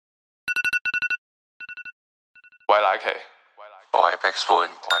喂奶其，我係 Big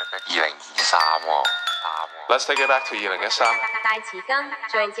Spoon 2023喎。Let's take it back to 2013。大匙羹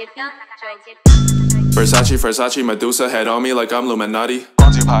再接 beat， Versace Medusa head on me like I'm lluminati。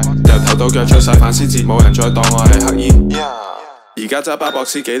光照派，由頭到腳着晒范思哲，冇人再當我係乞兒。而家揸巴博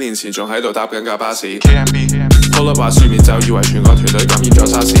斯，幾年前仲喺度搭緊架巴士。Pull up 滑雪面罩，以為全個團隊感染咗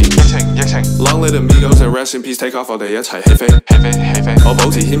沙士。疫情 Long live the Migos and rest in peace Takeoff， 我哋一齊起飛。我保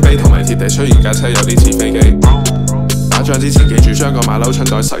持謙卑同埋貼地，雖然架車有啲似飛機。打仗之前記住將個馬騮春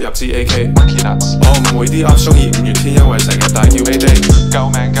袋塞入支AK。我誤會啲opps鍾意五月天，因為成日大叫 mayday。救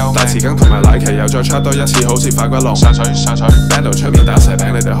命！大匙羹同埋奶其又再trap多一次，好似發骨龍。上水 Bando 出面打蛇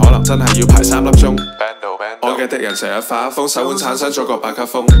餅，你哋可能真係要排3粒鐘。Bando 我嘅敵人成日發噏風，手腕產生左個8吸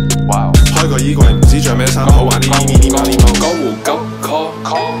風。哇！開個衣櫃唔知着咩衫好，玩啲江湖急 call，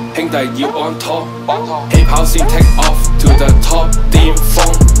 兄弟要安拖，起跑線 take off to the top 巔峰，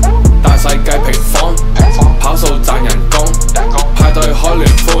大世界平方，跑數賺人工，派對開聯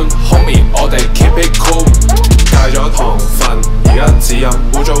歡 ，homie 我哋 keep it cool。戒咗糖分，而家只飲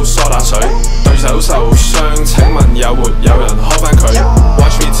污糟梳打水。對手受傷，請問有沒有人呵返佢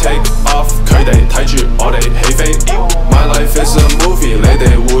 ？Watch me take off， 佢哋睇住我哋起飛。My life is a movie， 你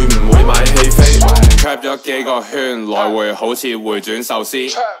哋會唔會買戲飛 ？Trap 咗幾個圈，來回好似回轉壽司。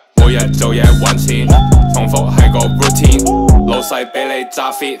每日做嘢揾錢，重複係個 routine。老細俾你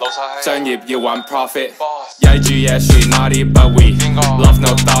揸 fit， 商業要揾 profit。曳住嘢 lluminati，but we love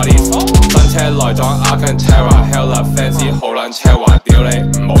no daddies。新車來裝 Alcantara，hella fancy 好撚奢華，屌你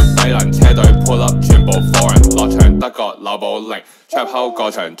唔好低能車隊 pull up， 全部 foreign 落場德國扭保齡 ，trap 後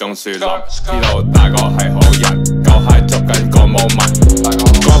個場種樹林，知道大哥係好人，夠 high 捉緊個 moment。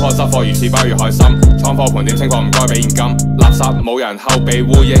乾貨濕貨如此包越開心，倉貨盤點清貨唔該俾現金，垃圾冇人後備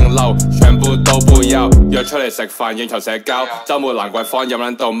烏蠅褸，全部都不要，約出嚟食飯應酬社交，週末蘭桂坊飲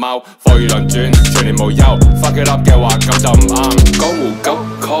撚到貓，貨如輪轉全年無休 ，fuck it up 嘅話咁就唔啱。江湖急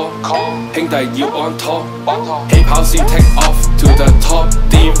call， 兄弟要安拖，起跑線 take off to the top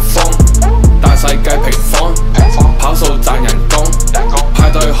巔峰，大世